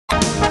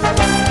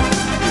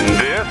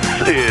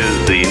This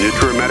is the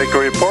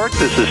NutriMedical Report.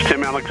 This is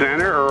Tim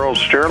Alexander, Earl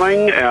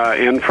Sterling,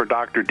 in for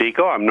Dr.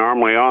 Deagle. I'm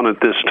normally on at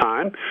this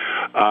time,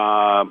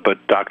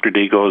 but Dr.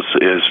 Deagle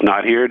is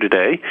not here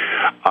today,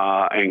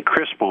 and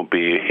Chris won't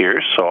be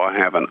here, so I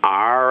have an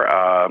hour,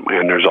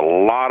 and there's a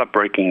lot of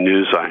breaking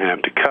news I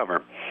have to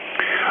cover.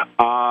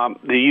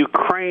 The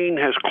Ukraine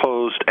has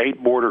closed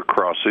 8 border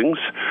crossings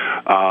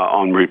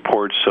on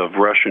reports of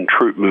Russian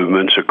troop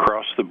movements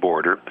across the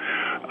border.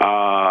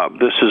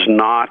 This is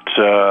not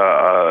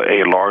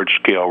a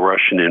large-scale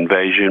Russian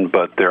invasion,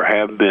 but there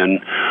have been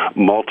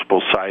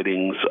multiple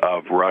sightings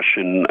of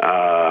Russian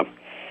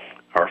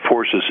our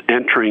forces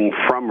entering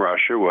from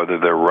Russia, whether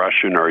they're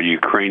Russian or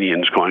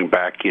Ukrainians going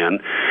back in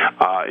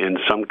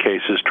some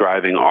cases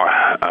driving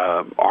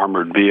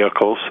armored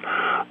vehicles.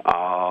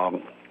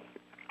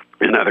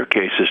 In other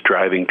cases,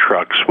 driving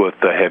trucks with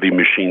heavy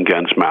machine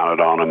guns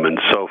mounted on them and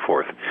so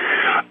forth.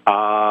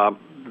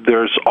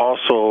 There's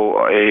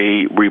also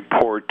a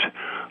report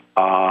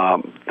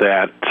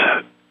that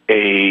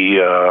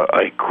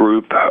a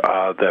group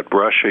that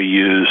Russia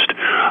used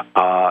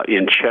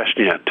in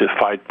Chechnya to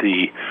fight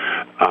the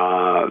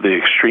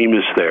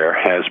extremists there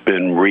has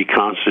been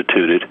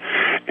reconstituted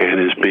and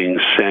is being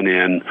sent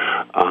in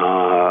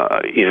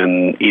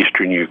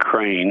eastern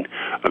Ukraine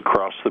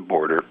across the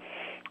border.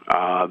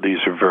 These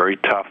are very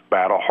tough,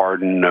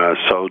 battle-hardened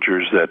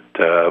soldiers that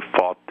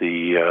fought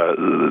the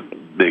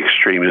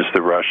extremists,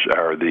 the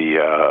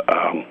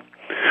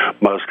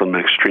Muslim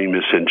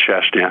extremists in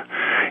Chechnya,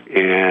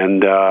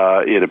 and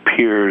it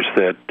appears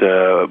that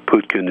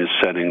Putin is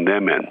sending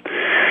them in.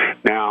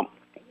 Now,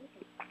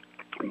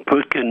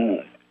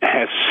 Putin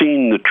has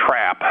seen the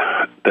trap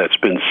that's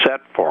been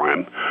set for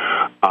him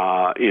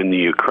in the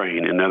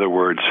Ukraine. In other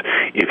words,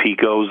 if he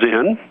goes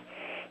in,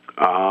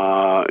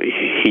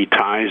 he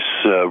ties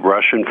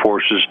Russian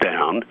forces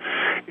down,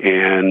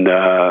 and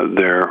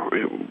there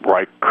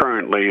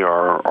currently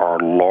are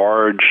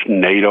large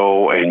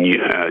NATO and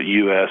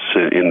U.S.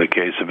 in the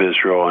case of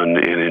Israel and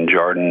in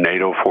Jordan,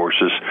 NATO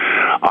forces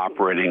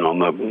operating on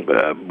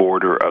the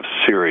border of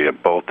Syria,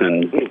 both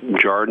in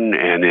Jordan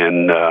and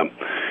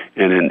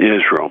in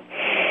Israel.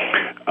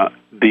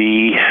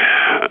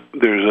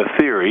 There's a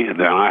theory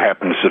that I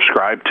happen to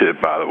subscribe to,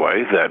 by the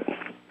way, that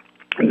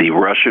the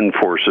Russian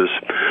forces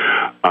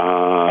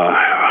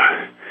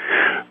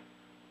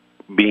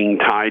being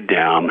tied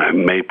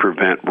down may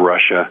prevent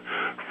Russia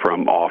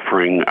from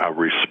offering a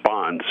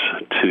response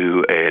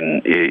to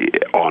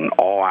an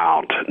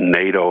all-out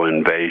NATO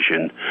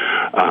invasion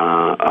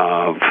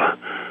of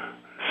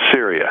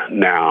Syria.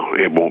 Now,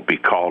 it won't be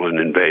called an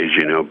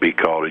invasion. It'll be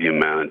called a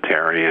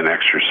humanitarian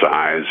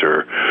exercise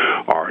or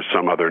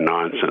some other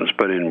nonsense,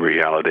 but in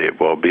reality, it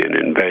will be an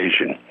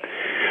invasion.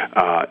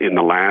 In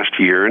the last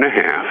year and a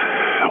half,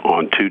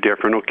 on 2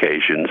 different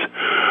occasions,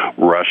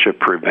 Russia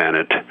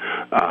prevented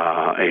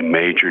a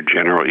major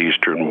General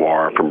Eastern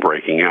War from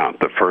breaking out.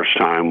 The first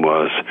time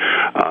was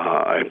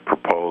a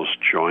proposed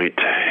joint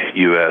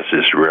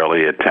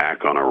U.S.-Israeli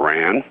attack on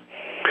Iran,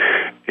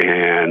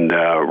 and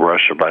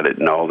Russia let it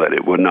know that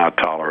it would not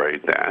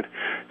tolerate that,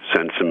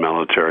 sent some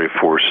military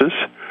forces,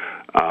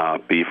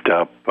 beefed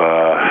up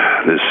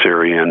the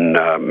Syrian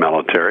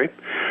military.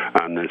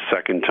 And the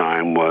second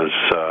time was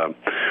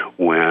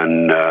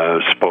when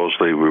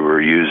supposedly we were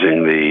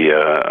using the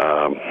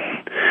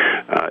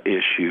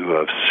issue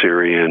of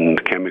Syrian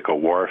chemical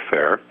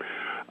warfare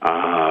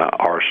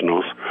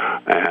arsenals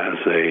as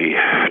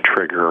a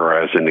trigger or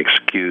as an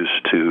excuse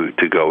to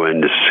go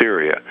into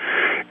Syria.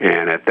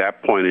 And at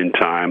that point in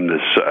time,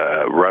 this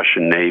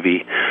Russian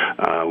Navy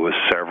with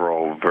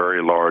several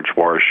very large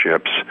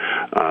warships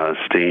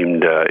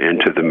steamed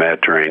into the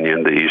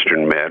Mediterranean, the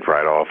Eastern Med,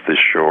 right off the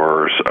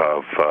shores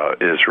of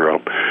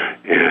Israel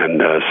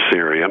and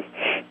Syria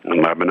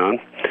and Lebanon.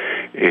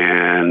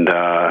 And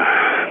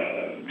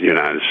the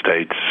United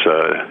States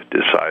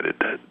decided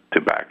to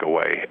back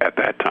away at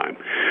that time.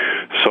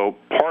 So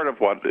part of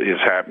what is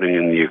happening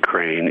in the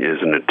Ukraine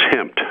is an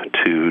attempt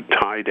to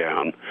tie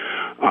down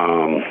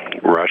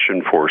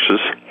Russian forces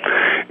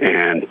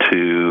and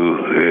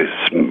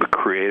to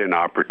create an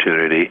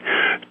opportunity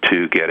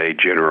to get a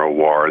general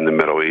war in the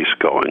Middle East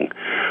going.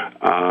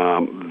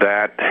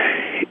 That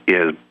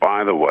is,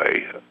 by the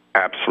way,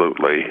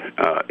 absolutely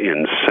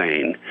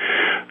insane.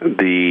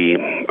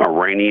 The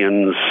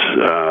Iranians,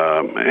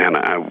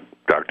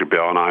 Dr.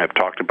 Bill and I have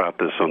talked about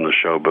this on the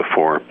show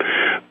before,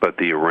 but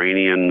the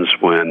Iranians,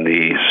 when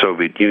the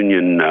Soviet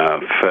Union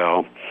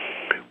fell,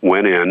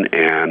 went in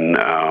and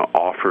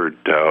offered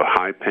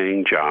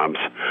high-paying jobs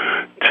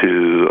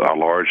to a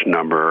large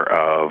number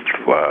of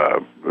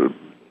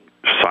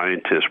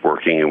scientists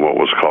working in what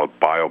was called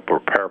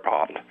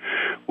biopreparat,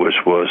 which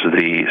was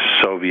the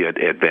Soviet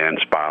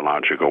Advanced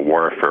Biological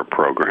Warfare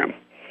Program.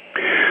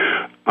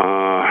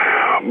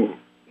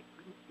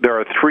 There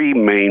are 3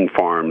 main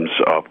forms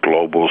of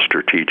global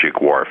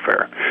strategic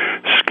warfare.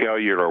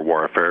 Scalar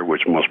warfare,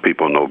 which most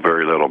people know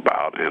very little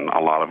about, and a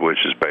lot of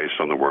which is based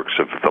on the works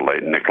of the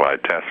late Nikola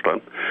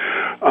Tesla.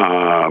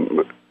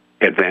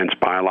 Advanced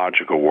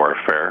biological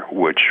warfare,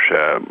 which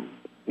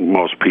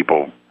most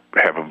people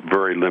have a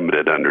very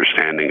limited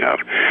understanding of,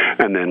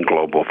 and then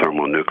global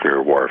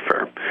thermonuclear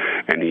warfare.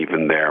 And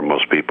even there,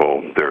 most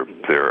people, their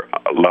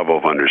level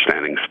of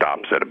understanding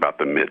stops at about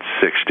the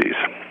mid-60s.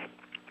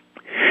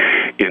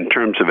 In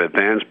terms of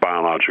advanced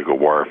biological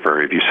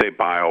warfare, if you say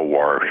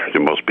biowar, to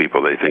most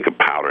people they think of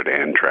powdered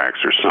anthrax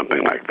or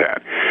something like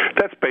that.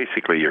 That's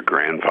basically your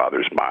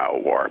grandfather's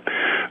biowar.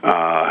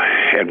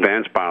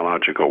 Advanced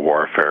biological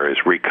warfare is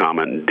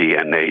recombinant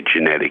DNA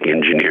genetic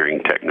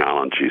engineering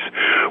technologies,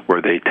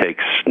 where they take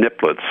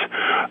snippets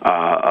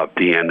of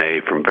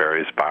DNA from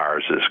various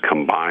viruses,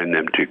 combine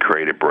them to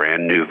create a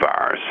brand new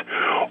virus,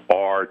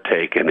 or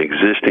take an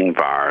existing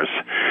virus,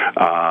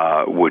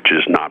 which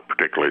is not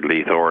particularly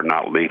lethal or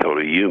not lethal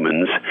to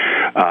humans,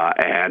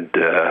 add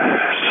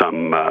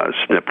some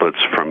snippets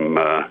from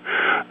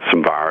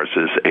some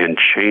viruses and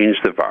change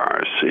the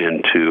virus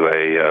into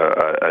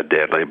a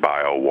deadly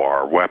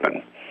biowar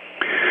weapon.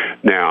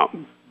 Now,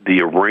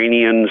 the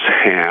Iranians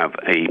have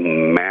a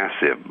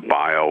massive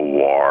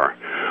biowar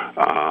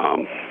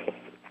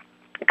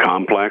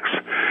complex.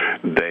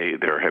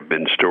 There have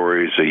been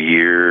stories a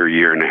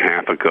year and a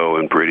half ago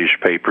in British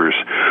papers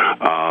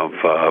of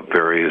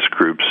various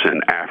groups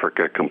in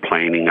Africa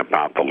complaining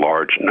about the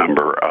large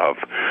number of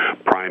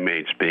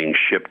primates being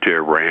shipped to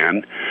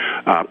Iran,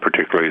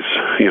 particularly,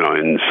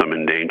 in some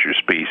endangered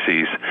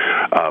species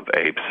of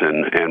apes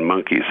and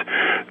monkeys.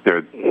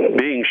 They're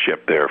being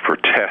shipped there for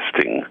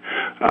testing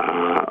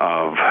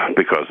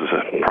because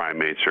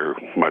primates are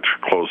much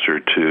closer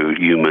to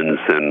humans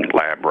than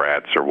lab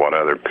rats or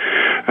whatever.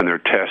 And they're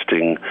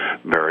testing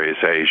various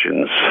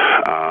agents,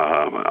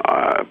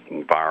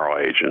 viral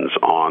agents,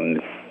 on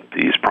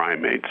these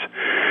primates.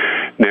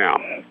 Now,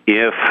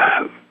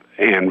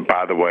 and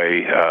by the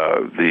way,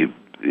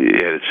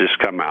 it's just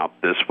come out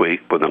this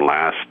week, within the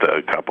last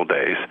couple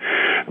days,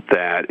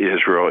 that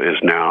Israel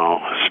is now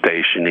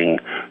stationing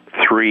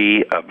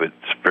 3 of its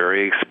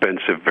very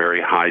expensive, very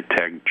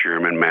high-tech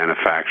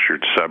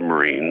German-manufactured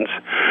submarines.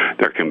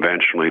 They're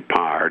conventionally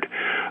powered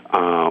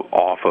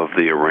off of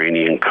the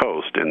Iranian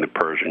coast in the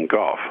Persian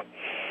Gulf.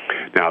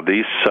 Now,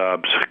 these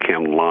subs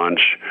can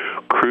launch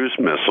cruise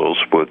missiles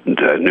with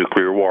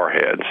nuclear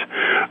warheads,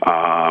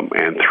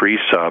 and 3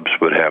 subs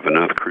would have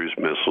enough cruise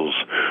missiles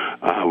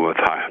with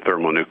high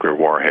thermonuclear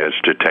warheads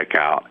to take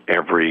out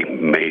every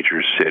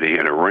major city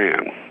in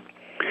Iran.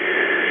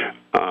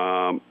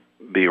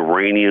 The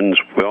Iranians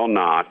will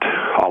not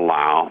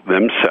allow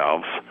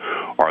themselves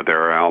or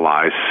their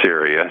ally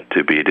Syria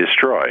to be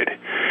destroyed.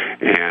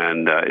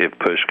 And if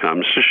push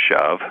comes to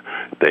shove,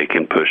 they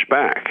can push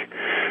back.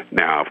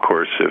 Now, of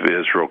course, if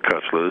Israel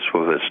cuts loose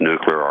with its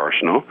nuclear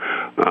arsenal,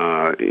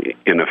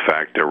 in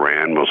effect,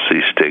 Iran will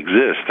cease to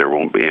exist. There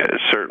won't be,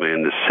 certainly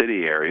in the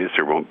city areas,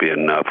 there won't be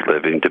enough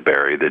living to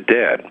bury the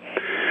dead.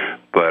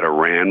 But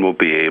Iran will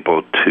be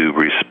able to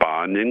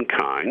respond in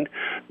kind,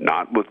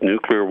 not with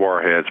nuclear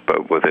warheads,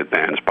 but with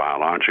advanced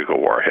biological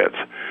warheads.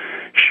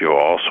 She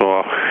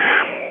also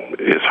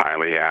is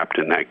highly apt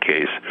in that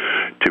case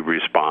to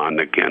respond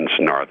against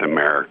North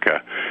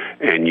America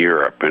and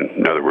Europe.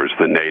 In other words,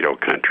 the NATO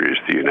countries,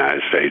 the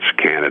United States,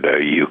 Canada,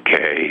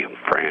 UK,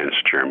 France,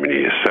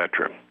 Germany,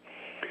 etc.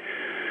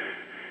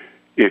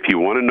 If you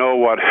want to know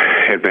what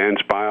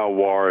advanced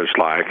biowar is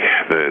like,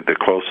 the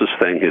closest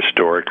thing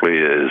historically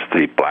is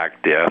the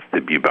Black Death, the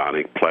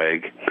bubonic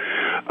plague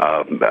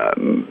of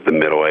the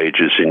Middle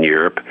Ages in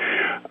Europe.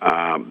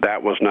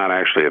 That was not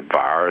actually a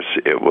virus,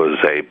 it was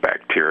a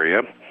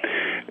bacteria,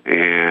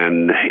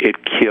 and it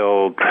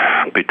killed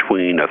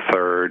between a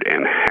third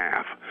and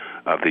half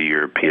of the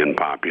European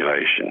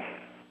population.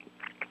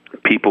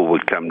 People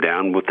would come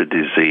down with the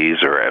disease,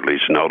 or at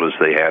least notice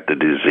they had the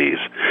disease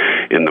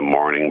in the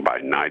morning. By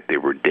night, they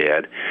were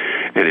dead.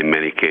 And in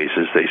many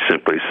cases, they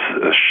simply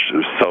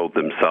sewed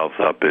themselves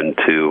up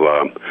into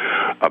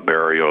a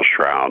burial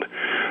shroud.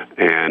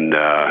 And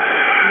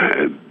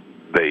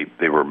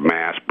they were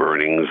mass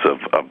burnings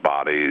of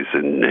bodies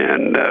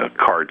and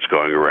carts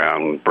going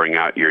around, bring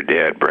out your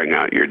dead, bring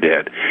out your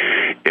dead.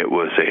 It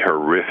was a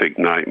horrific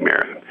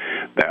nightmare.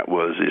 That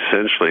was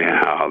essentially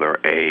how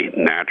they're a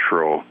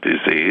natural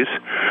disease.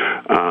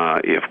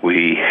 If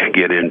we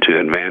get into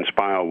advanced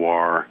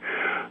biowar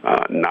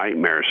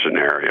nightmare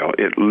scenario,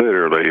 it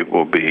literally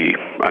will be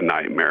a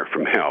nightmare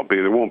from hell.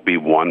 There won't be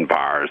one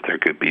virus. There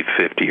could be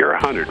 50 or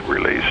 100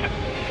 released.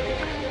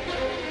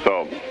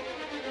 So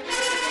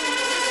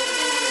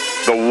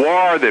the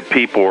war that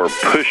people are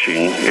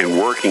pushing and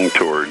working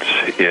towards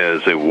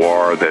is a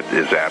war that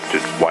is apt to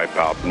wipe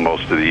out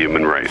most of the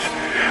human race.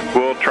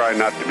 We'll try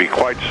not to be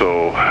quite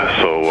so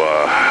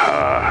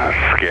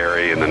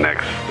scary in the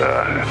next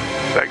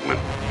segment.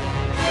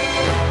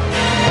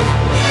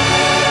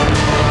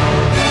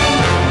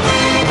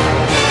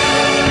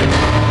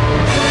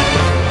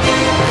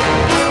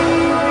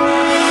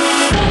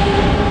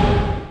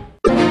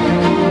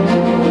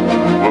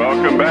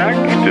 Welcome back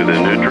to the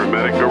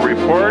NutriMedical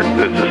Report.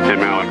 This is Tim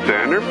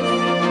Alexander.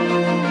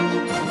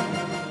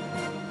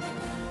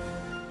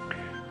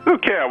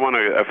 Okay, I want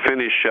to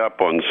finish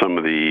up on some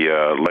of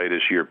the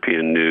latest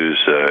European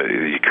news,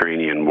 the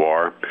Ukrainian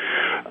war.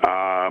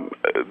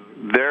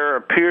 There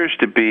appears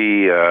to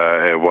be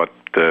what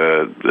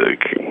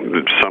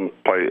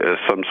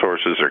some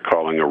sources are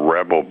calling a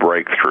rebel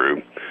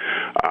breakthrough.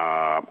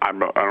 I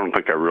don't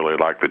think I really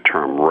like the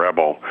term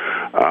rebel,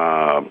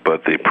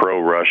 but the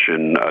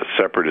pro-Russian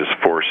separatist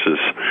forces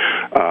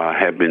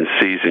have been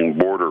seizing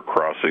border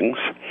crossings.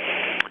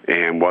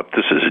 And what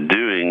this is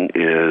doing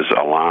is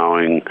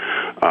allowing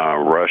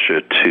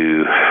Russia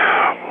to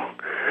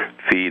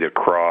feed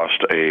across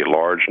a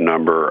large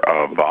number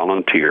of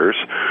volunteers.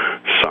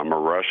 Some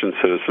are Russian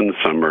citizens,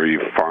 some are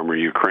former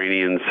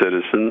Ukrainian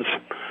citizens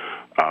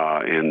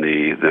in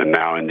the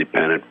now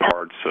independent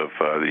parts of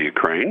the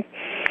Ukraine.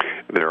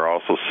 They're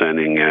also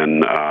sending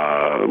in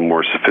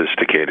more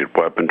sophisticated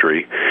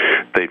weaponry.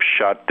 They've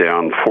shot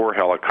down 4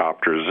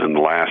 helicopters in the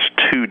last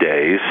 2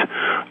 days,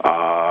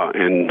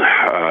 and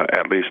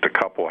at least a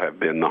couple have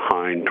been the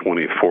Hind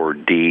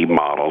 24D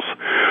models.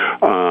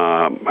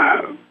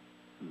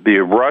 The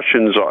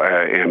Russians,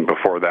 and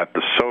before that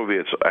the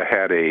Soviets,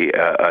 had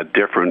a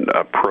different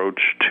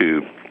approach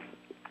to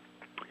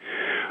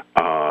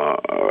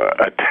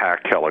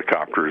attack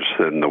helicopters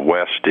than the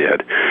West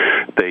did.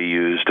 They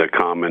used a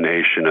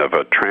combination of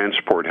a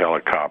transport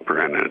helicopter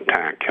and an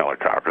attack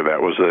helicopter.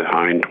 That was the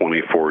Hind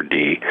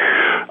 24D.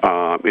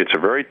 It's a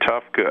very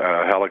tough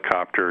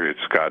helicopter.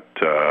 It's got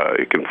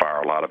it can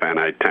fire a lot of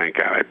anti-tank,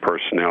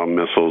 anti-personnel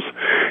missiles.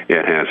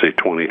 It has a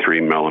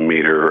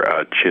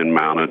 23-millimeter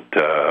chin-mounted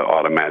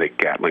automatic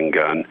Gatling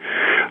gun.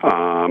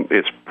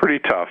 It's pretty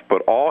tough,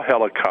 but all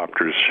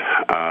helicopters,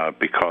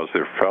 because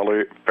they're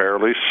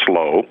fairly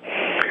slow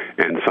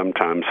and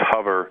sometimes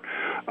hover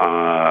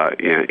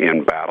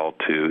in battle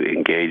to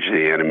engage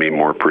the enemy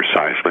more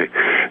precisely,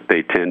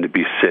 they tend to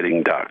be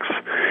sitting ducks.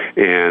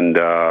 And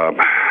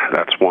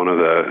that's one of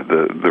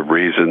the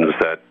reasons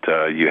that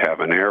you have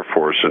an air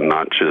force and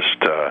not just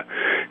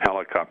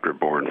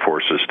helicopter-borne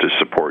forces to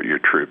support your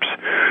troops.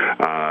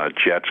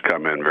 Jets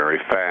come in very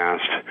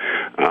fast.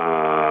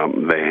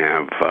 They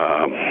have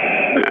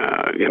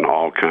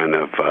all kind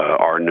of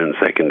ordnance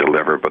they can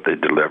deliver, but they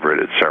deliver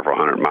it at several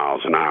hundred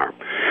miles an hour.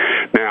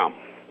 Now,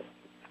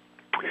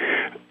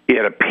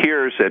 it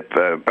appears that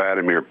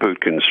Vladimir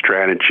Putin's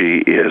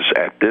strategy is,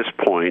 at this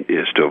point,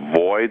 is to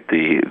avoid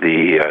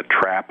the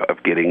trap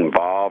of getting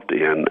involved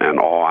in an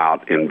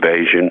all-out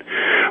invasion,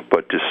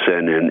 but to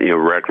send in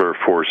irregular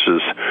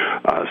forces,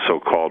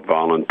 so-called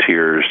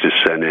volunteers, to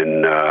send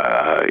in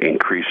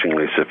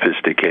increasingly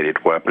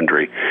sophisticated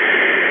weaponry.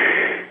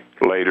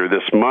 Later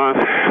this month,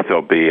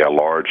 there'll be a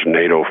large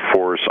NATO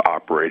force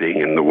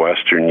operating in the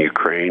western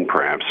Ukraine,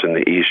 perhaps in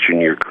the eastern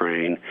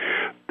Ukraine.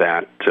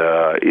 That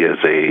is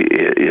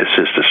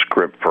just a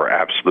script for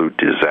absolute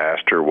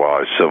disaster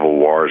while a civil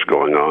war is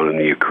going on in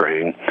the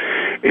Ukraine.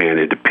 And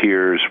it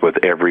appears with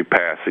every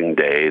passing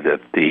day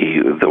that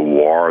the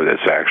war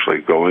that's actually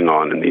going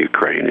on in the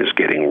Ukraine is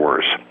getting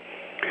worse.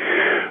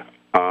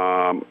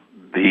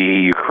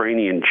 The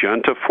Ukrainian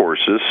junta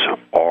forces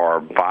are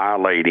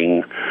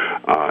violating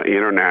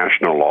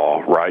international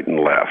law right and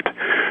left.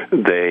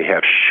 They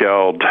have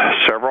shelled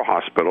several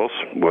hospitals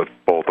with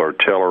both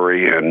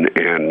artillery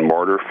and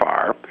mortar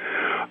fire,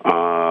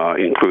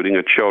 including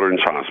a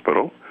children's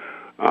hospital.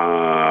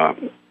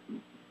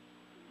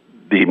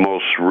 The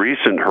most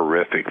recent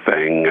horrific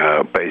thing,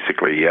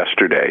 basically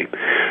yesterday,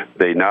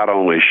 they not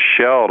only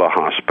shelled a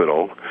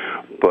hospital,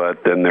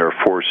 but then their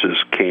forces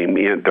came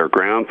in, their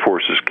ground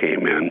forces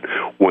came in,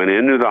 went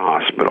into the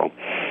hospital,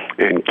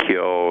 and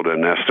killed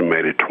an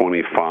estimated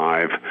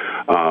 25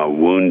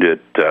 wounded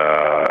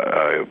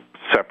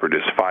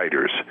separatist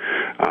fighters.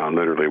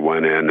 Literally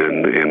went in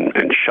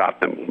and shot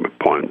them at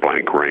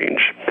point-blank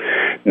range.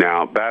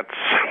 Now, that's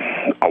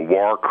a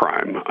war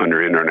crime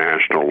under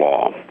international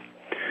law.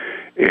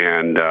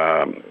 And,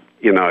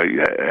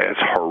 as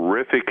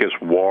horrific as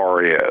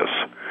war is,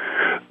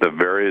 the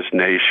various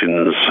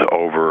nations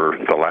over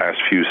the last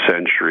few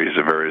centuries,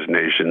 the various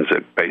nations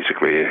that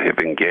basically have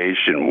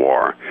engaged in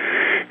war,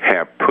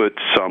 have put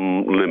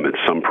some limits,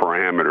 some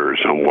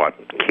parameters on what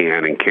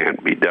can and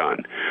can't be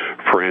done.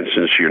 For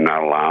instance, you're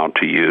not allowed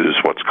to use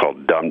what's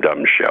called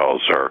dum-dum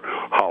shells or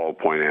hollow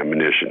point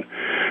ammunition.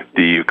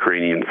 The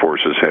Ukrainian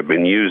forces have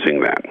been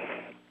using that.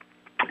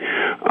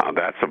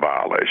 That's a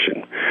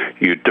violation.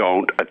 You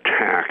don't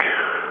attack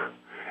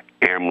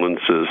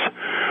ambulances.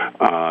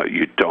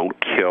 You don't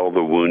kill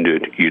the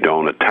wounded. You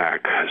don't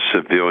attack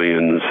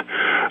civilians.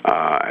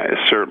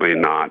 Certainly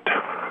not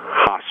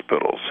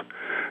hospitals.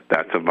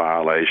 That's a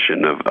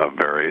violation of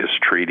various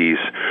treaties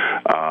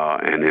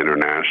and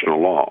international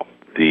law.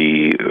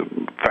 The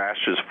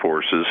fascist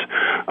forces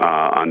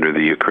under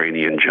the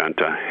Ukrainian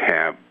junta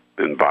have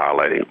been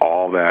violating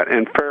all that,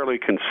 and fairly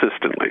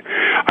consistently.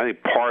 I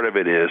think part of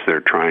it is they're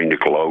trying to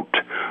gloat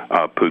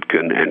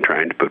Putin and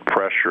trying to put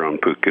pressure on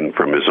Putin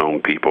from his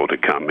own people to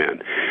come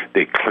in.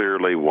 They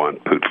clearly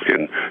want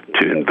Putin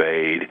to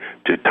invade,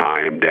 to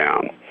tie him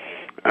down.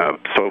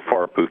 So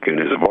far, Putin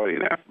is avoiding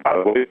that. By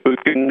the way,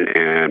 Putin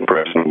and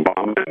President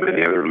Obama and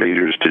many other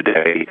leaders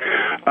today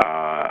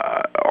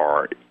are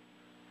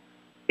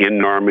in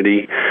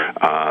Normandy.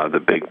 The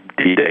big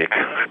D-Day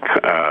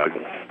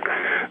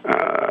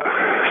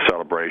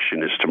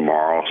celebration is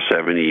tomorrow,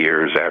 70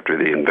 years after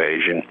the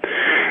invasion.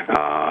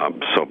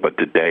 But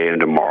today and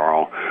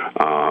tomorrow,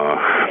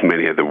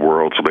 many of the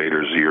world's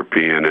leaders,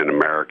 European and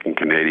American,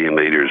 Canadian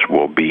leaders,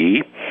 will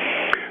be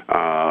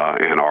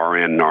and are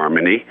in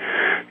Normandy.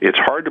 It's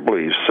hard to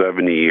believe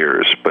 70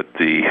 years, but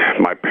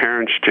my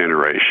parents'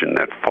 generation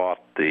that fought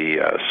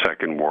the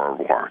Second World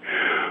War,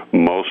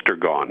 most are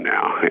gone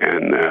now,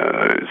 and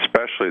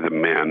especially the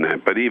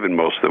men, but even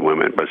most of the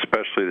women, but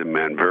especially the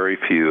men. Very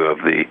few of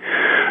the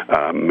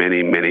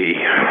many,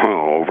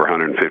 over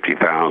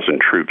 150,000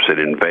 troops that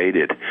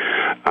invaded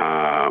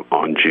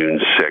on June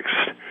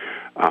 6th,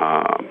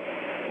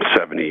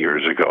 70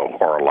 years ago,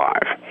 are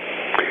alive.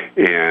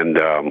 And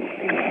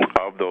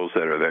of those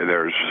that are there,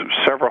 there's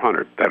several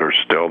hundred that are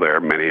still there.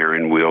 Many are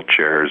in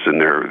wheelchairs, and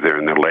they're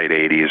in their late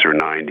 80s or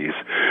 90s,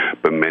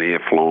 but many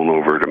have flown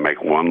over to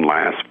make one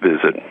last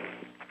visit.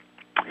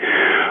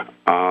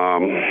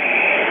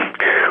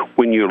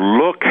 When you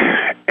look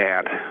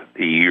at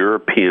the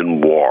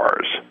European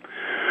wars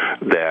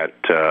that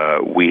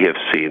we have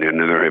seen, and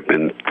there have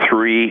been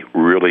three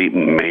really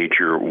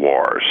major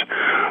wars.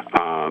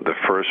 The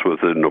first was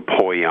the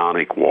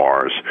Napoleonic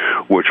Wars,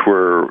 which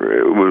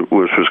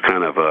was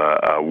kind of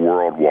a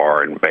world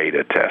war in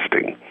beta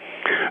testing.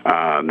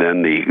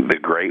 Then the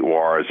Great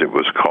War, as it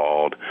was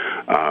called,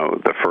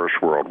 the First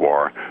World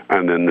War,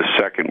 and then the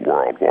Second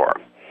World War.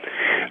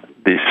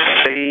 The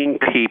same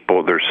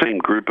people, their same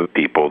group of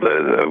people,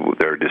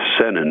 their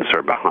descendants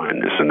are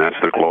behind this, and that's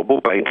the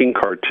global banking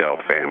cartel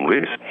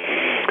families.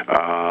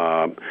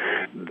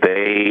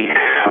 They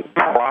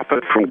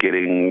profit from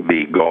getting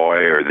the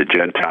Goy or the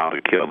Gentile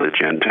to kill the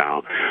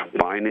Gentile,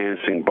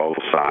 financing both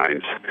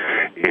sides,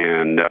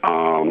 and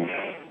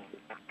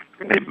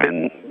they've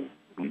been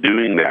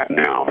doing that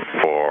now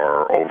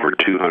for over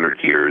 200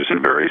 years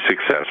and very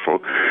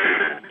successfully.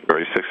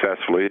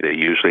 They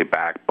usually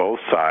back both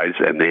sides,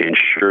 and they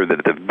ensure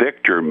that the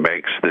victor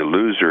makes the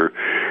loser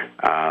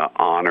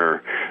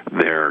honor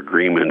their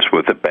agreements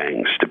with the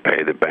banks to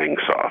pay the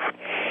banks off.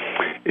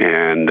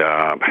 And,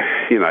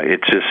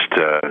 it's just,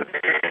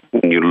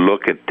 when you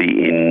look at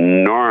the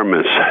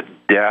enormous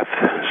death,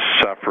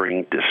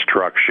 suffering,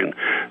 destruction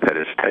that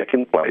has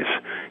taken place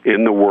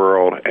in the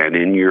world and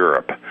in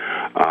Europe,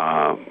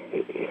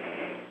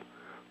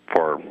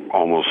 for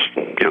almost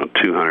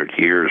 200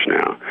 years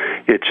now.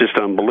 It's just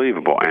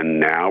unbelievable. And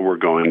now we're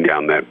going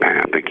down that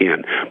path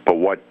again. But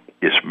what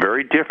is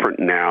very different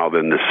now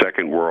than the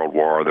Second World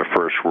War, the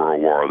First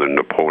World War, the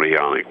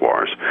Napoleonic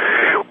Wars,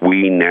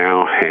 we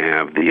now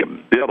have the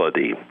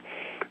ability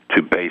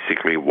to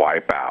basically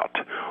wipe out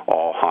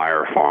all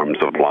higher forms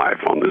of life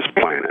on this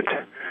planet.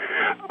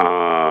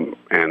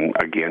 And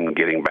again,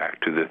 getting back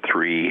to the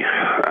three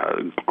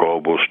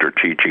global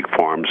strategic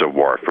forms of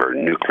warfare: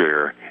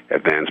 nuclear,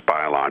 advanced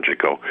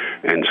biological,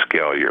 and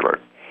cellular.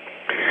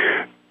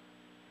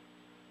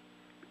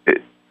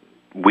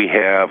 We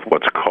have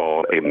what's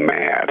called a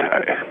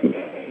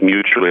MAD,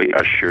 mutually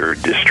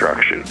assured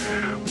destruction,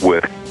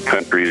 with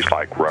countries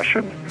like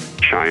Russia,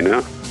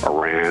 China,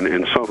 Iran,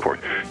 and so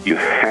forth. You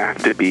have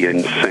to be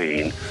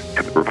insane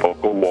to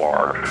provoke a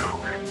war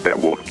that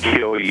will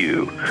kill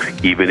you,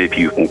 even if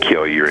you can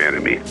kill your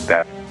enemy.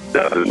 That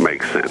doesn't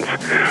make sense.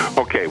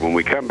 Okay, when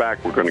we come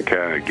back, we're going to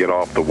kind of get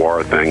off the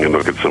war thing and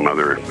look at some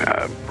other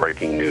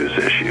breaking news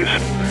issues.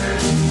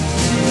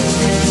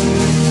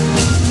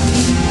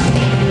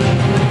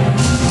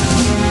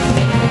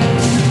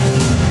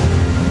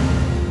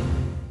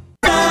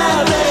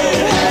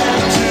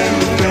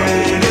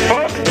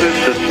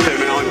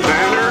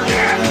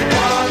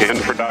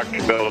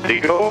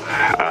 Deagle,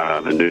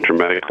 the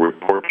NutriMedic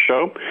Report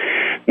Show.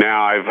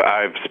 Now,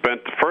 I've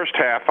spent the first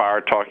half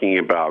hour talking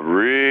about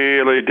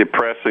really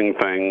depressing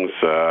things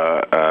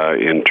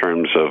in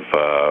terms of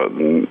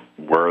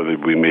where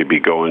we may be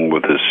going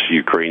with this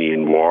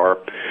Ukrainian war.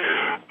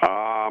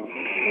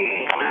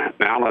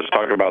 Now let's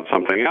talk about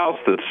something else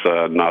that's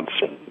not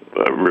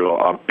real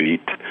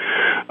upbeat.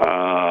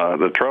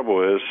 The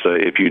trouble is,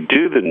 if you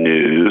do the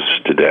news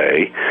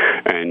today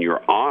and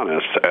you're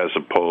honest, as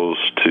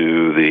opposed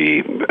to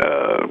the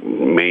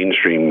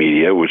mainstream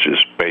media, which is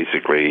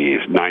basically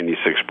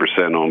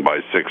 96% owned by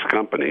 6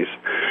 companies,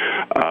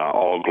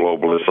 all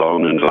globalist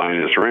owned and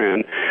Zionist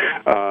ran,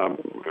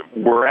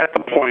 we're at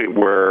the point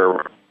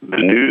where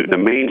the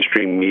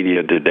mainstream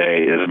media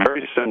today is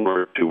very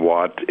similar to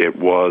what it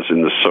was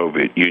in the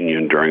Soviet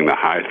Union during the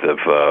height of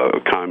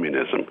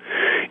communism.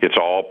 It's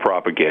all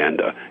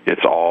propaganda.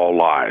 It's all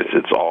lies.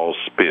 It's all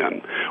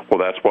spin. Well,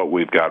 that's what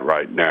we've got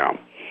right now.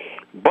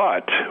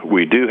 But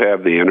we do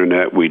have the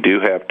internet. We do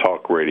have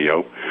talk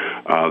radio.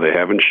 They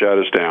haven't shut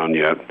us down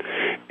yet.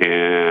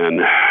 And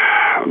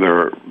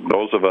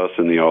those of us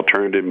in the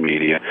alternative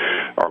media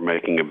are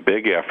making a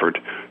big effort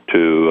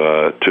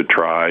to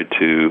try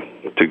to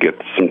get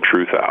some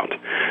truth out.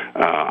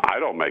 I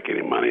don't make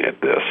any money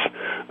at this.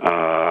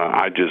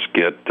 I just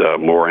get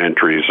more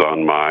entries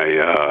on my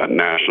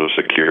national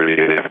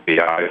security and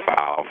FBI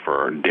file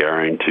for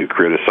daring to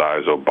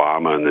criticize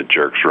Obama and the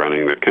jerks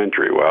running the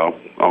country. Well,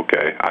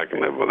 okay, I can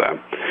live with that.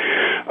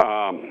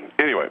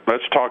 Anyway,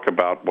 let's talk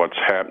about what's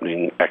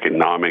happening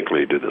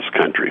economically to this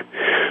country.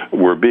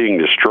 We're being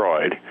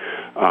destroyed.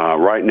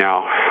 Right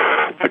now,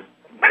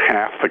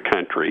 half the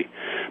country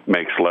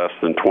makes less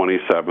than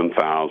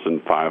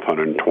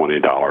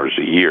 $27,520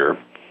 a year.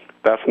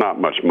 That's not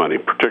much money,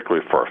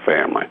 particularly for a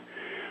family.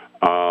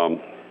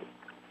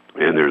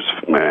 And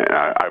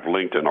I've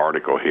linked an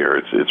article here.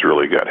 It's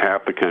really good.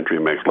 Half the country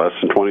makes less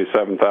than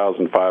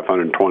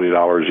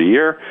 $27,520 a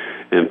year,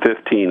 and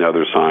 15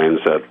 other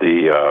signs that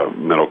the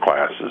middle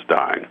class is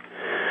dying.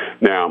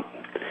 Now,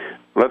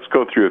 let's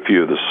go through a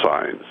few of the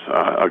signs.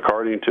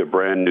 According to a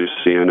brand new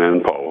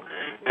CNN poll,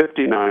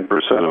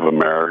 59% of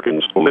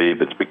Americans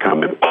believe it's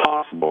become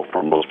impossible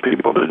for most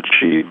people to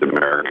achieve the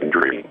American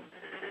dream.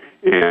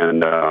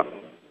 And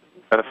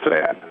that's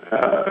sad.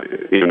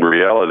 In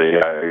reality,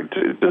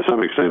 to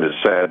some extent, it's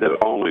sad that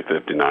only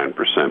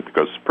 59%,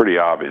 because it's pretty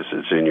obvious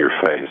it's in your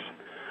face.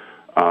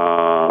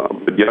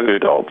 But young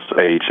adults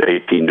aged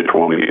 18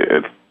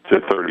 to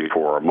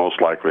 34 are most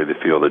likely to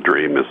feel the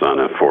dream is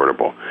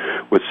unaffordable,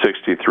 with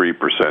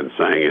 63%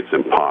 saying it's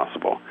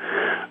impossible.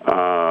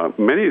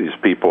 Many of these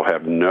people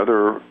have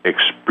never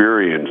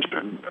experienced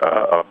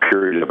a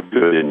period of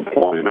good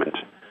employment.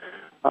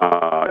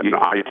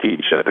 I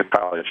teach at the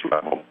college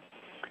level,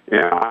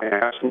 and I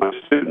ask my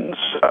students,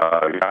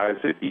 guys,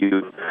 if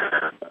you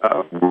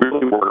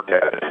really worked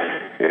at it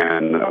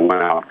and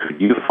went out,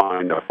 could you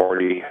find a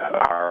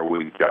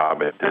 40-hour-a-week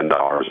job at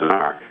 $10 an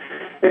hour?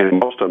 And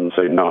most of them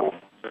say no.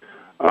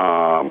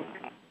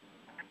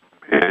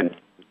 And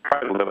try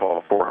to live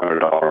off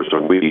 $400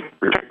 a week,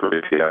 particularly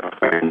if you have a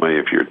family,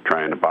 if you're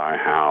trying to buy a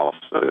house,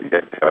 you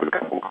have to have a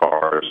couple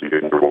cars, you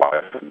and your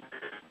wife, and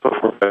so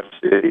forth.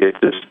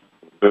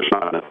 There's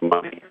not enough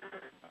money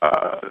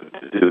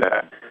to do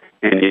that.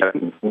 And yet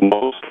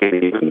most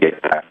can't even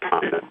get that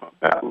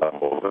that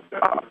level of a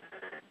job.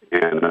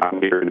 And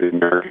I'm here in the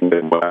American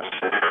Midwest.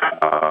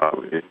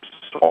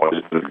 It's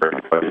always been a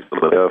great place to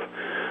live.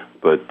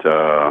 But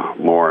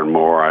more and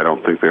more, I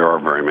don't think there are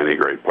very many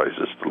great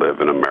places to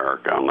live in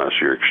America unless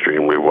you're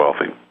extremely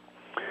wealthy.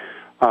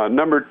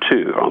 Number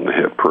 2 on the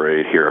hit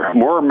parade here.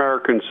 More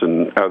Americans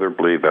than ever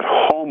believe that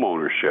home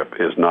ownership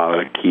is not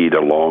a key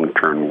to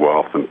long-term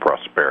wealth and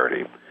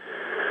prosperity.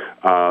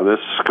 This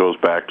goes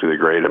back to the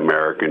great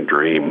American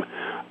dream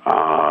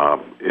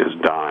is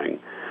dying.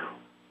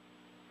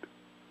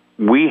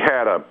 We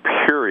had a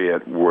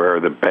period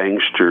where the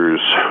banksters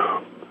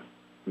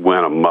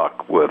went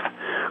amok with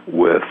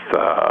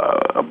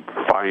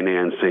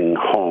financing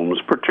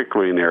homes,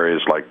 particularly in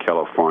areas like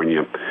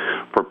California,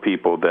 for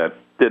people that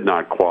did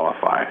not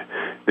qualify.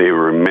 They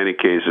were, in many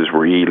cases,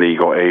 were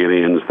illegal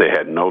aliens. They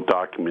had no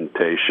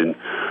documentation,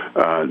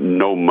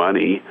 no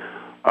money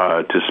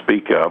to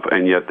speak of,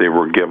 and yet they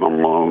were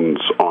given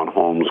loans on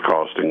homes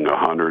costing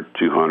 $100,000,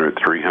 $200,000,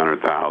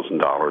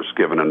 $300,000,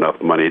 given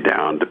enough money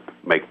down to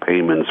make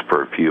payments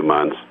for a few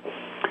months,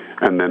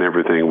 and then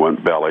everything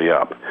went belly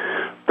up.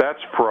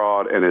 That's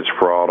fraud, and it's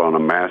fraud on a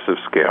massive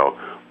scale.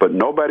 But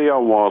nobody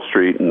on Wall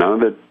Street, none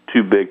of the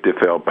too big to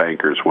fail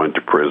bankers went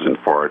to prison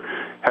for it.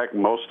 Heck,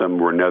 most of them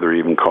were never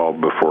even called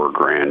before a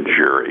grand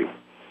jury.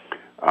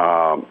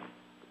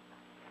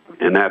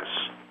 And that's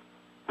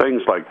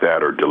things like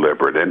that are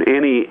deliberate. And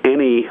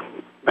any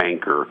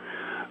banker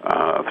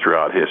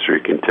throughout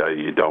history can tell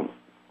you don't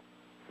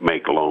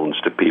make loans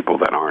to people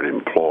that aren't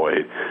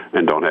employed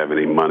and don't have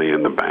any money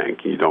in the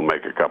bank. You don't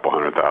make a couple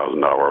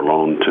 $100,000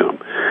 loan to them.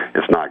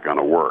 It's not going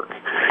to work.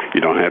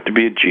 You don't have to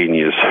be a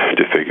genius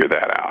to figure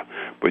that out.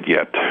 But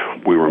yet,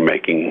 we were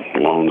making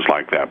loans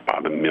like that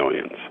by the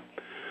millions.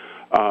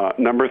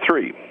 Number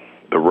 3,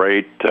 the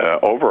rate,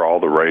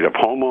 overall, the rate of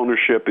home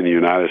ownership in the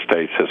United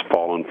States has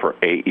fallen for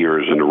 8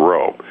 years in a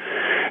row.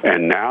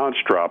 And now it's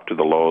dropped to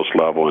the lowest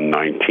level in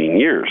 19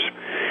 years.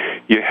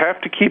 You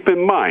have to keep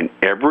in mind,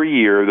 every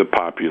year the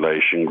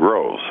population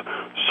grows.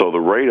 So the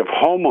rate of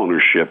home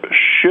ownership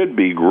should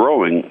be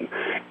growing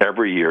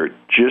every year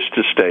just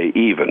to stay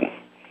even.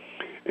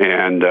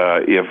 And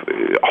if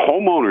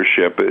home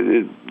ownership,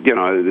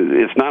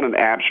 it's not an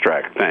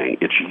abstract thing.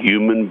 It's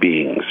human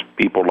beings,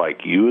 people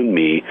like you and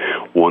me,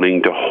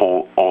 wanting to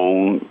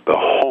own the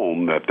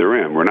home that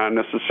they're in. We're not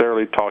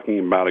necessarily talking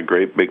about a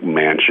great big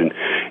mansion.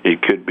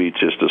 It could be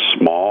just a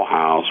small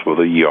house with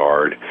a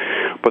yard.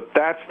 But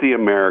that's the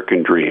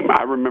American dream.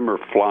 I remember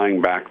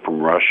flying back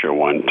from Russia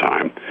one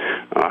time.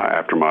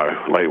 After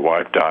my late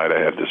wife died, I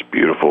had this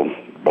beautiful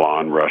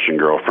blonde Russian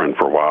girlfriend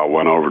for a while,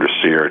 went over to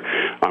see her.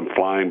 I'm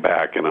flying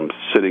back, and I'm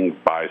sitting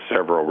by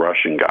several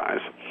Russian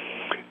guys.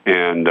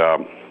 And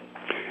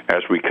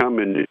as we come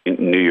into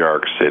New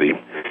York City,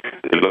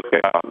 they look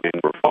out,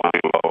 and we're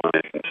flying low, and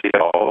they can see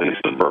all these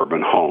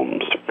suburban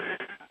homes.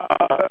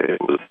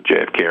 It was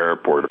JFK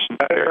Airport,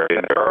 that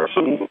area. There are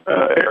some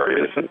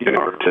areas,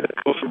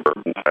 typical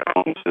suburban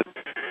homes.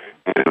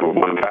 And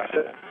one guy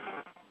said,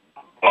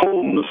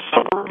 homes,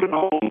 suburban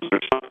homes. homes or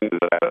something to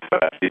that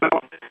effect,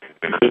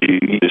 because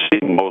you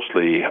see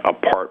mostly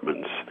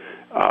apartments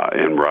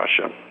in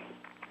Russia.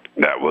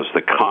 That was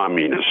the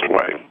communist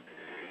way.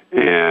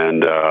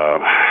 And,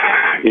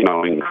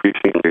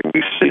 increasingly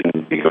we seem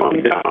to be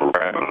going down a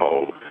rabbit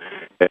hole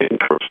in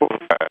total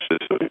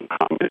fascism and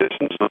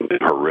communism, something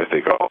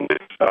horrific all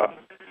mixed up.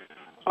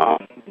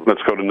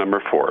 Let's go to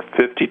number 4.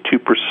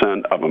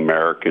 52% of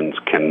Americans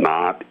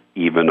cannot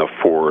even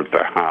afford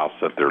the house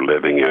that they're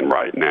living in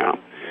right now.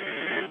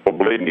 Well,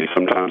 believe me,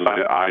 sometimes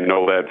I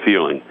know that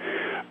feeling.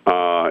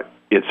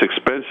 It's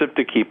expensive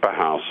to keep a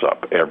house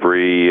up.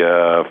 Every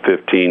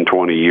 15,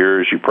 20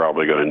 years, you're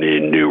probably going to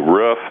need a new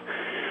roof.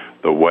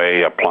 The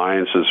way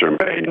appliances are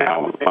made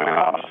now with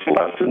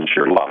obsolescence,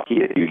 you're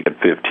lucky if you get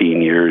 15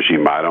 years. You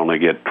might only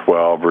get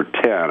 12 or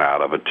 10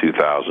 out of a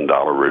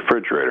 $2,000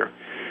 refrigerator.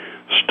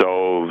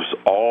 Stoves,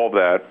 all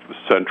that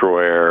central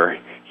air,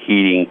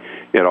 heating,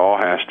 it all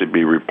has to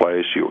be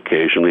replaced. You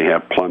occasionally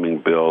have plumbing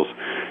bills,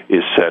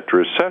 et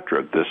cetera, et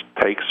cetera. This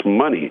takes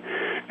money.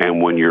 And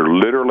when you're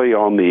literally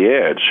on the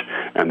edge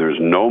and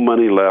there's no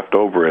money left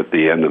over at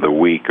the end of the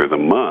week or the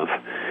month,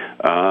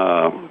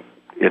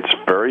 it's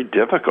very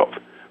difficult.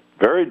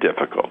 Very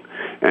difficult.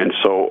 And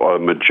so a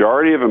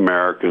majority of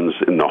Americans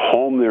in the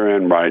home they're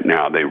in right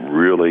now, they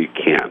really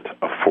can't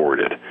afford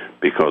it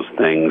because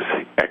things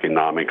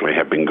economically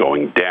have been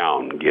going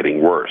down,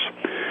 getting worse.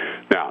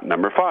 Now,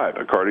 number 5,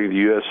 according to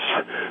the U.S.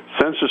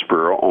 Census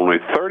Bureau, only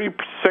 36%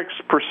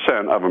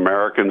 of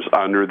Americans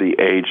under the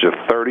age of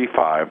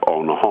 35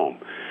 own a home.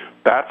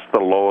 That's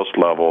the lowest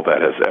level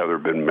that has ever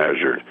been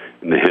measured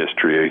in the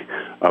history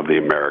of the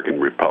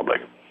American Republic.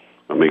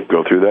 Let me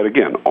go through that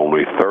again.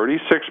 Only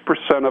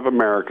 36% of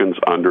Americans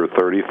under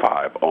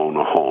 35 own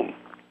a home.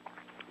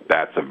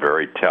 That's a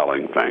very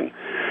telling thing.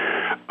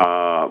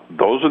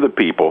 Those are the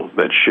people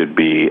that should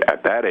be,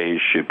 at that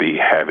age, should be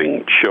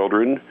having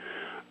children.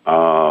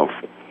 I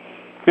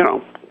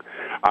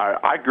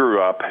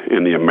grew up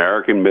in the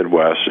American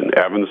Midwest in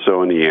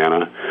Evansville,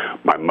 Indiana.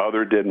 My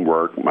mother didn't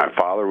work. My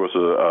father was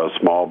a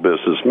small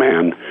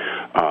businessman.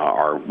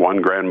 Our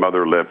one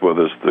grandmother lived with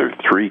us. There are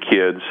 3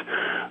 kids.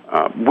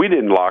 We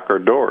didn't lock our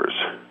doors.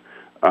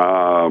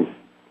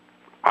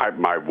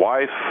 My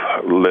wife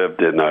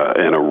lived in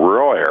a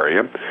rural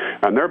area,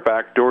 and their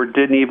back door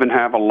didn't even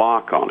have a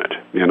lock on it,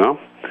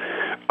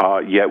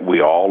 Yet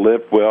we all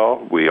lived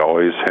well. We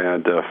always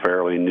had a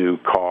fairly new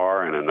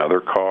car and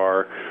another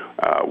car.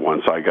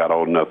 Once I got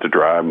old enough to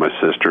drive, my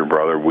sister and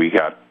brother, we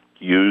got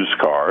used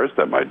cars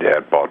that my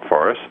dad bought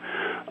for us.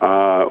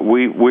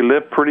 We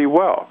lived pretty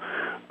well.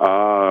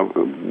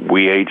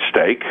 We ate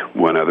steak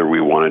whenever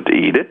we wanted to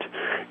eat it,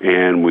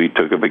 and we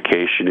took a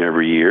vacation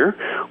every year.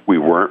 We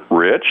weren't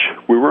rich.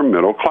 We were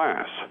middle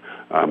class.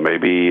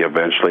 Maybe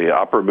eventually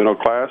upper middle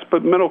class,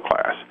 but middle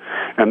class.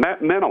 And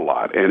that meant a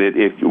lot, and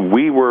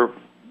we were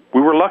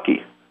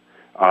lucky.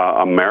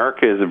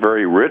 America is a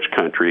very rich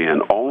country,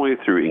 and only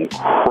through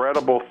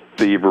incredible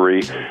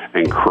thievery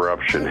and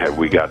corruption have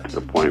we got to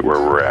the point where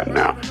we're at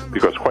now.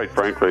 Because quite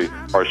frankly,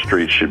 our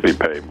streets should be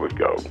paved with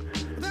gold.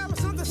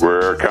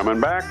 We're coming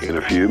back in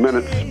a few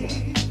minutes.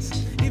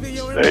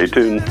 Stay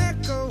tuned.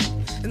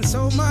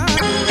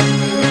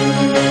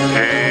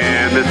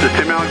 And this is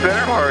Tim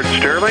Alexander, Lord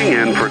Sterling,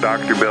 in for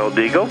Dr. Bill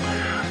Deagle.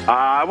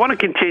 I want to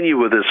continue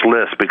with this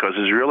list because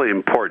it's really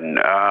important.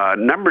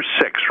 Number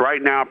 6,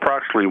 right now,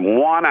 approximately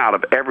 1 out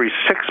of every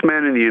 6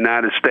 men in the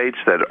United States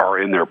that are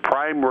in their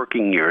prime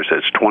working years,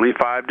 that's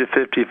 25 to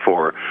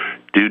 54,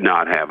 do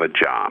not have a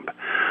job.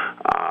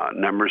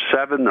 Number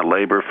 7, the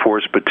labor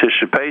force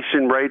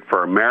participation rate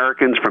for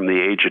Americans from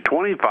the age of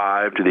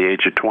 25 to the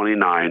age of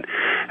 29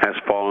 has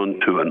fallen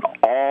to an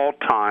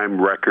all-time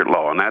record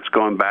low, and that's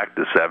going back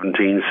to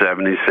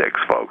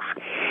 1776, folks.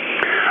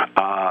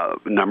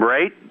 Number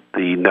 8,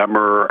 the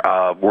number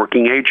of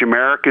working-age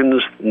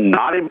Americans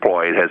not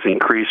employed has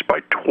increased by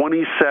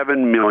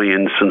 27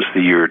 million since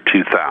the year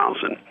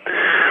 2000.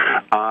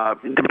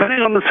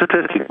 Depending on the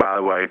statistic, by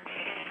the way,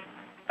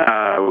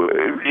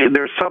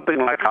 there's something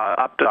like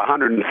up to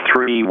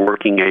 103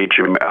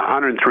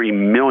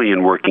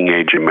 million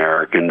working-age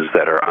Americans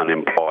that are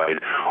unemployed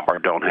or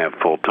don't have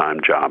full-time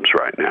jobs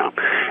right now.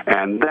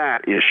 And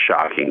that is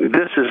shocking.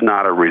 This is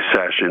not a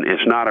recession.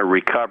 It's not a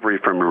recovery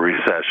from a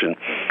recession.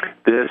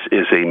 This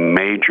is a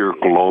major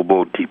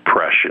global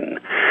depression.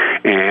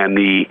 And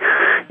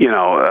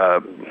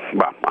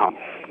I'll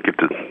get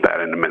to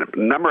that in a minute.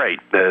 Number 8,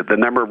 the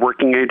number of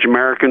working-age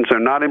Americans that are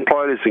not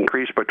employed has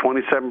increased by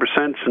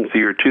 27% since the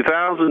year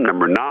 2000.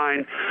 Number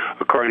 9,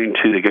 according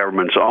to the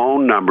government's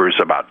own numbers,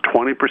 about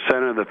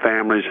 20% of the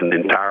families in the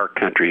entire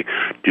country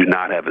do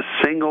not have a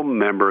single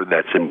member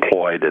that's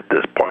employed at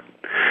this point.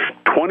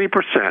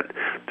 20%,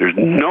 there's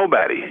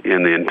nobody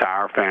in the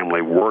entire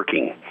family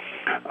working.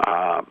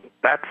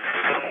 That's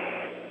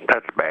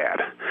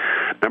bad.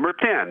 Number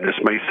 10, this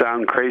may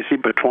sound crazy,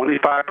 but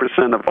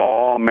 25% of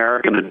all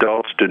American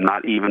adults do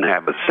not even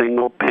have a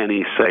single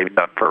penny saved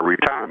up for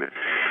retirement.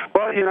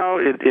 Well,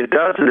 it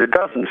does and it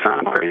doesn't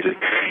sound crazy.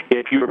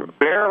 If you're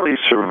barely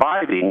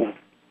surviving,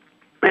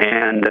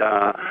 and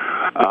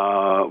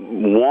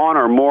one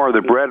or more of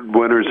the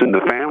breadwinners in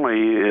the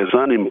family is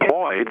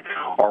unemployed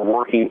or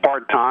working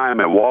part-time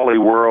at Wally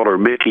World or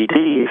Mickey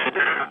D's,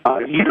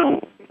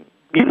 you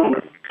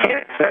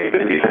can't save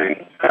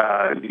anything.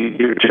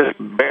 You're just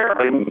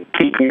barely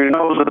keeping your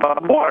nose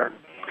above water.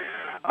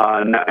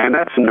 And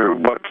that's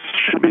what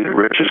should be the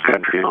richest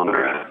country on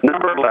earth.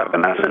 Number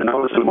 11, as I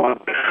noticed in one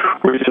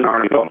recent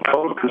article,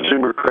 total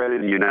consumer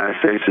credit in the United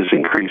States has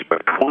increased by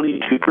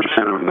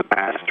 22% over the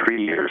past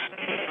 3 years.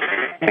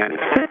 And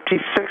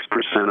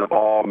 56% of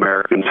all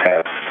Americans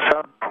have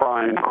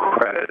subprime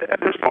credit at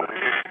this point.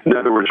 In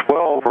other words,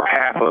 well over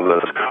half of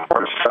us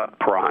are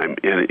subprime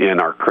in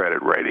our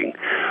credit rating.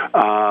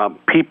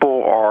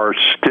 People are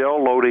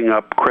still loading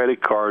up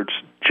credit cards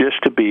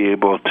just to be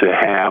able to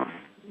have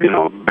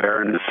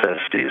bare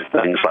necessities,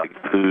 things like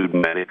food,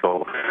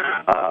 medical,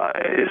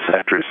 et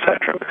cetera, et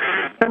cetera.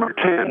 Number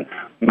 10,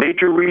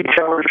 major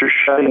retailers are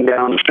shutting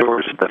down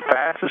stores at the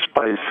fastest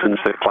pace since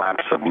the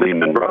collapse of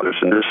Lehman Brothers.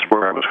 And this is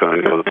where I was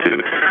going to go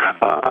to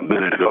a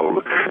minute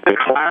ago. The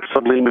collapse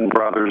of Lehman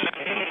Brothers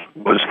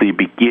was the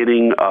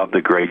beginning of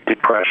the Great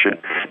Depression.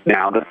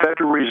 Now, the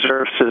Federal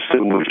Reserve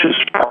System, which is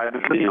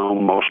privately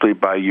owned mostly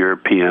by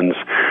Europeans,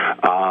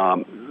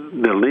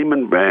 the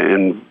Lehman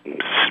and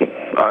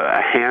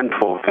a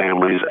handful of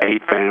families,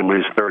 8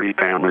 families, 30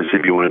 families,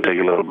 if you want to take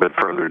a little bit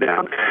further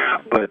down,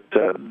 but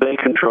they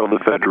control the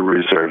Federal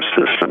Reserve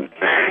System,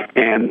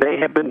 and they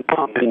have been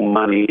pumping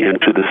money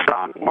into the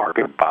stock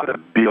market by the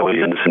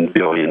billions and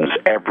billions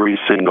every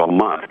single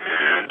month.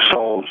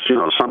 So,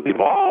 some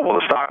people, well,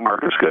 the stock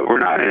market's good. We're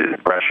not in a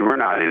depression. We're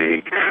not in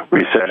any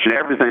recession.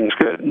 Everything's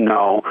good.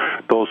 No,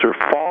 those are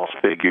false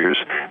figures,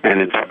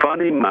 and it's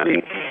funny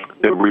money.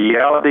 The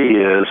reality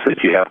is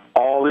that you have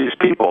all these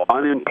people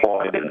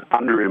unemployed and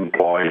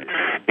underemployed,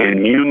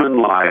 and human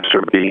lives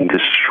are being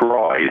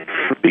destroyed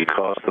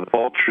because the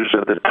vultures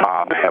at the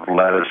top have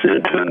led us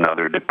into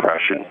another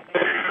depression.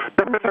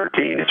 Number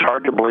 13, it's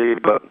hard to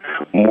believe, but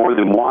more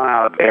than 1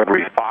 out of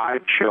every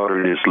 5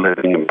 children is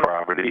living in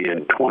poverty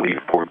in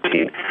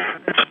 2014.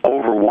 It's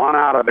over 1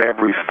 out of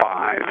every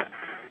 5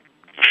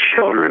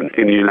 children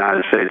in the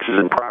United States is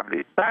in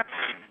poverty.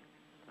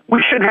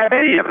 We shouldn't have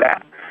any of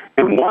that.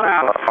 And 1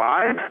 out of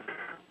 5?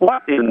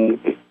 What in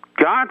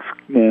God's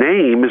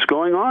name is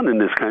going on in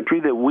this country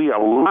that we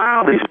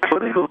allow these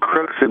political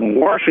crooks in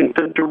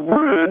Washington to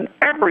ruin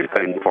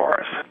everything for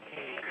us?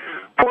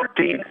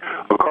 14.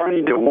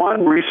 According to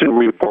one recent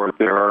report,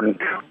 there are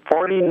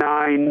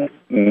 49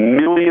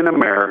 million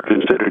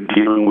Americans that are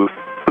dealing with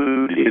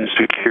food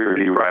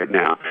insecurity right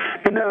now.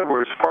 In other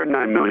words,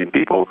 49 million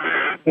people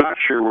not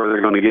sure where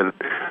they're going to get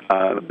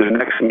their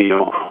next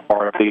meal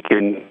or if they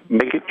can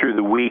make it through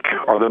the week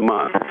or the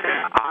month.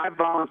 I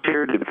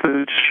volunteered in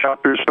food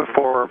shelters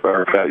before,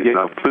 or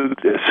food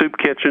soup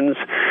kitchens,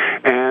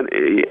 and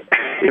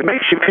it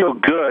makes you feel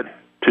good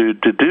to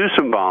do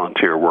some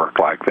volunteer work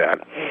like that.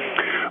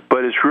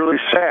 But it's really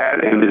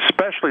sad, and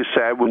especially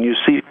sad when you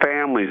see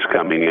families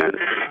coming in.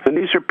 And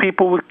these are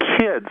people with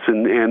kids,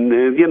 and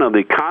the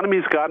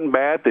economy's gotten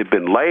bad. They've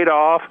been laid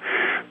off.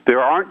 There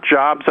aren't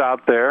jobs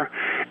out there,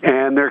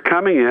 and they're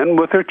coming in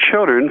with their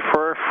children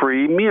for a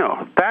free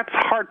meal. That's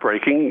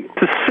heartbreaking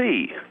to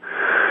see.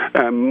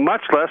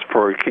 Much less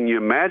can you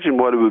imagine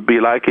what it would be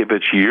like if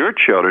it's your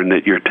children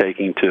that you're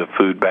taking to a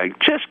food bank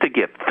just to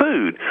get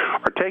food,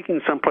 or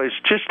taking someplace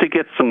just to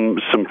get some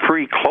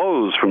free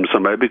clothes from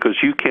somebody because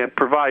you can't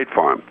provide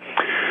for them.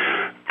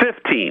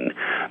 15.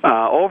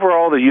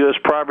 Overall, the U.S.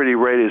 poverty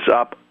rate is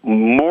up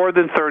more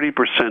than 30%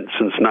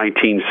 since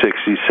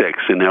 1966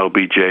 in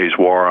LBJ's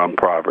War on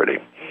Poverty.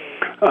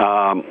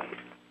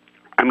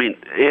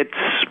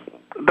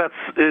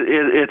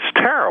 It's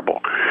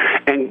terrible.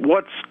 And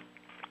what's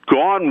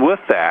gone with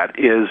that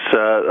is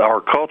our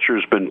culture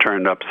has been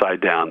turned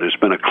upside down. There's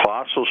been a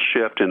colossal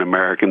shift in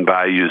American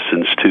values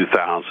since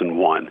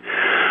 2001.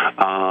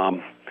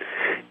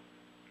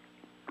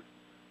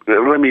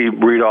 Let me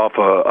read off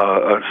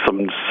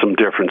some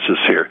differences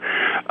here.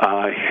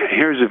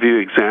 Here's a few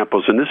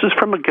examples, and this is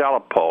from a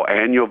Gallup poll,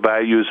 Annual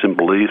Values and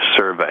Beliefs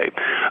Survey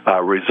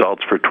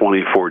results for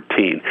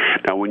 2014.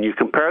 Now, when you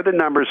compare the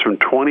numbers from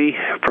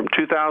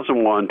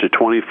 2001 to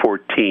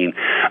 2014,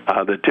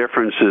 the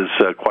difference is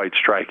quite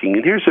striking.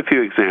 And here's a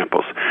few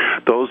examples.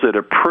 Those that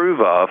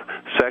approve of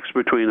sex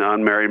between an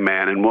unmarried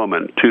man and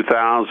woman,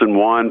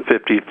 2001,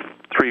 53%,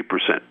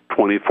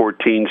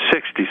 2014,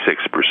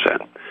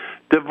 66%.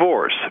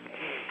 Divorce.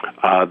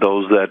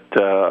 Those that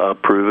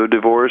approve of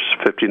divorce,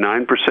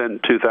 59% in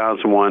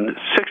 2001,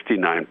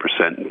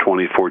 69% in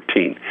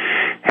 2014.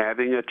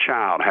 Having a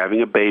child,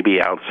 having a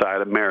baby outside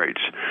of marriage.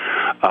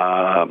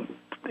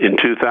 In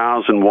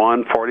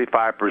 2001,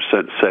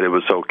 45% said it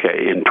was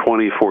okay. In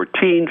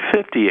 2014,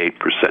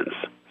 58%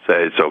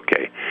 said it's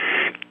okay.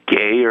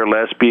 Gay or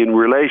lesbian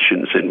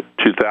relations. In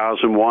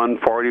 2001,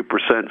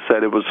 40%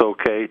 said it was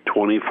okay.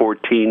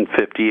 2014,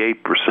 58%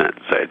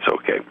 said it's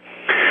okay.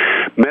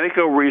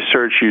 Medical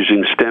research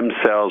using stem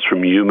cells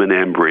from human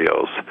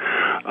embryos.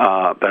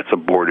 That's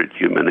aborted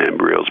human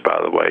embryos, by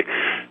the way.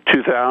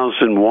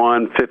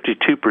 2001,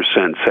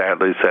 52%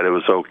 sadly said it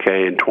was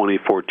okay. In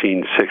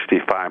 2014,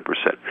 65%.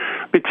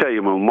 Let me tell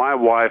you, when my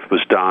wife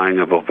was dying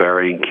of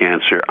ovarian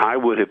cancer, I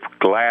would have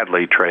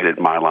gladly traded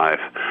my life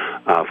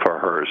for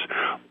hers.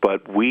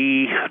 But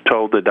we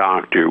told the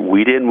doctor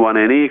we didn't want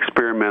any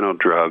experimental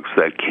drugs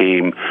that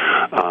came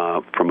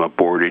from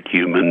aborted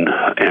human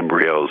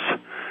embryos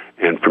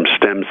and from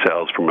stem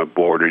cells from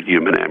aborted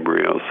human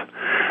embryos.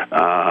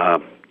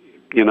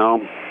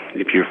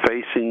 If you're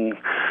facing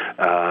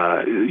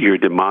your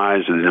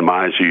demise or the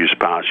demise of your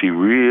spouse, you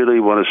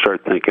really want to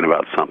start thinking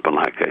about something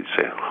like that.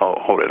 Say,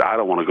 hold it, I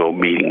don't want to go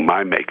meeting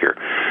my maker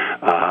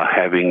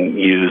having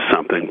used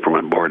something from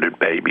aborted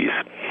babies.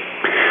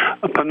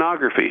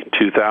 Pornography,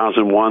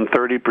 2001,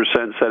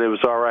 30% said it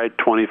was all right.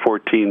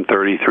 2014,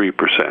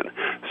 33%.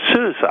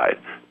 Suicide,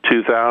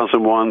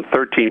 2001,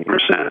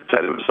 13%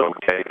 said it was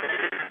okay.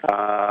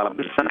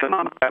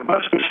 Economic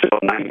was still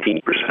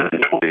 19%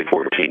 in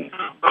 2014.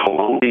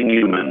 Cloning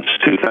humans,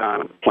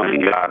 2000,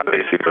 playing God,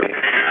 basically.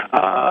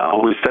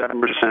 Only 7%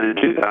 in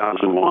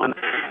 2001,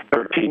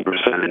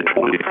 13% in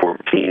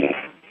 2014.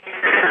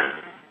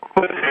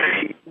 But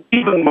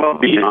even well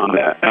beyond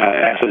that,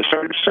 as I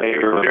started to say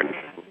earlier,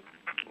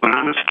 when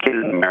I was a kid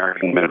in the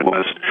American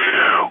Midwest,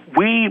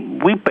 we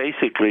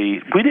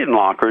didn't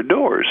lock our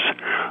doors.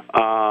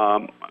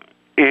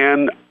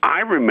 And I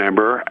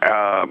remember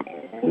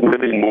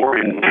living more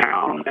in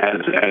town as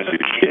a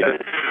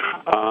kid.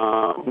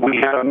 We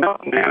had a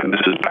milkman.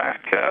 This is back,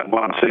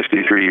 I'm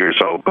 63 years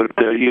old, but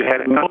you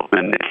had a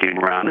milkman that came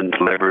around and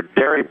delivered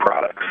dairy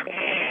products.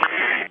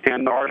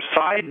 And our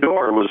side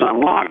door was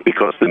unlocked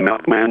because the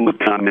milkman would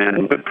come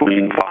in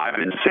between 5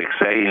 and 6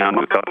 a.m.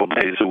 a couple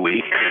days a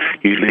week.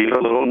 You'd leave a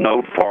little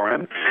note for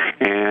him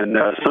and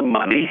some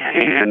money,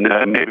 and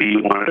maybe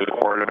you wanted a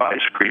quart of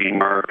ice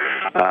cream or,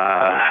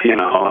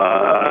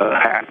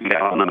 half a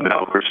gallon of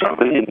milk or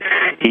something. And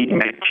he'd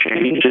make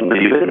change and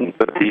leave it and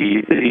put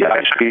the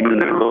ice cream in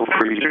the little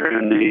freezer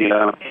and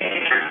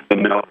the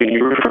milk in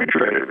your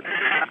refrigerator.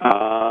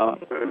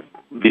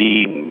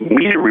 The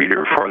meter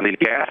reader for the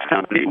gas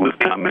company would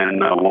come in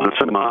once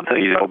a month, and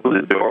he'd open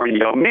the door and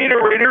yell,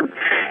 "Meter reader!"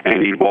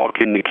 And he'd walk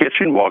in the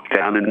kitchen, walk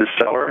down in the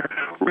cellar,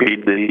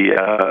 read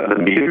the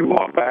meter,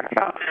 walk back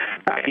out.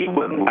 Now, he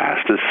wouldn't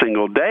last a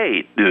single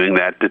day doing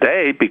that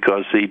today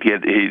because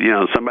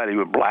somebody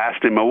would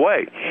blast him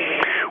away.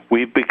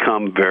 We've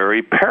become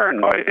very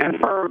paranoid, and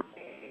for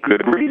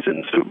good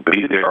reasons.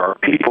 There are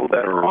people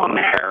that are on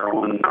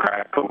heroin,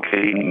 crack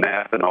cocaine,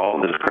 meth, and all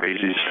this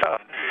crazy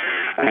stuff,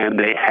 and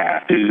they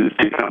have to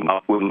come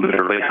up with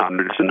literally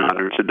hundreds and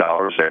hundreds of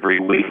dollars every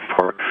week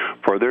for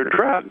their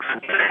drugs,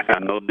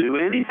 and they'll do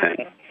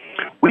anything.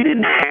 We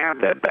didn't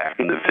have that back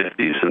in the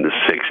 50s and the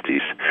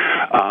 60s.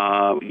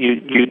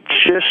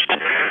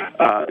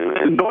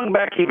 Going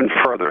back even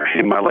further,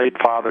 in my late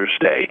father's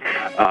day,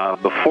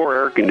 before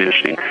air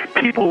conditioning,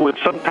 people would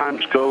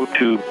sometimes go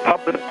to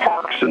public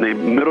parks in the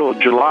middle of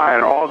July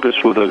and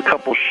August with a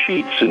couple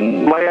sheets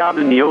and lay out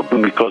in the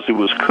open because it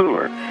was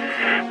cooler.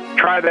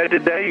 Try that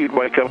today, you'd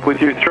wake up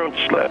with your throat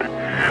slit.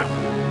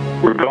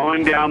 We're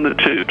going down the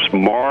tubes,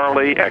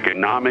 morally,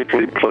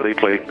 economically,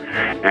 politically,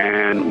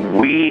 and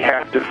we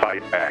have to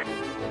fight back.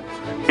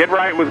 Get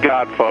right with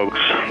God, folks.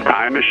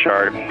 Time is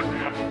short.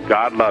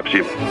 God loves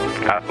you.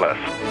 God bless.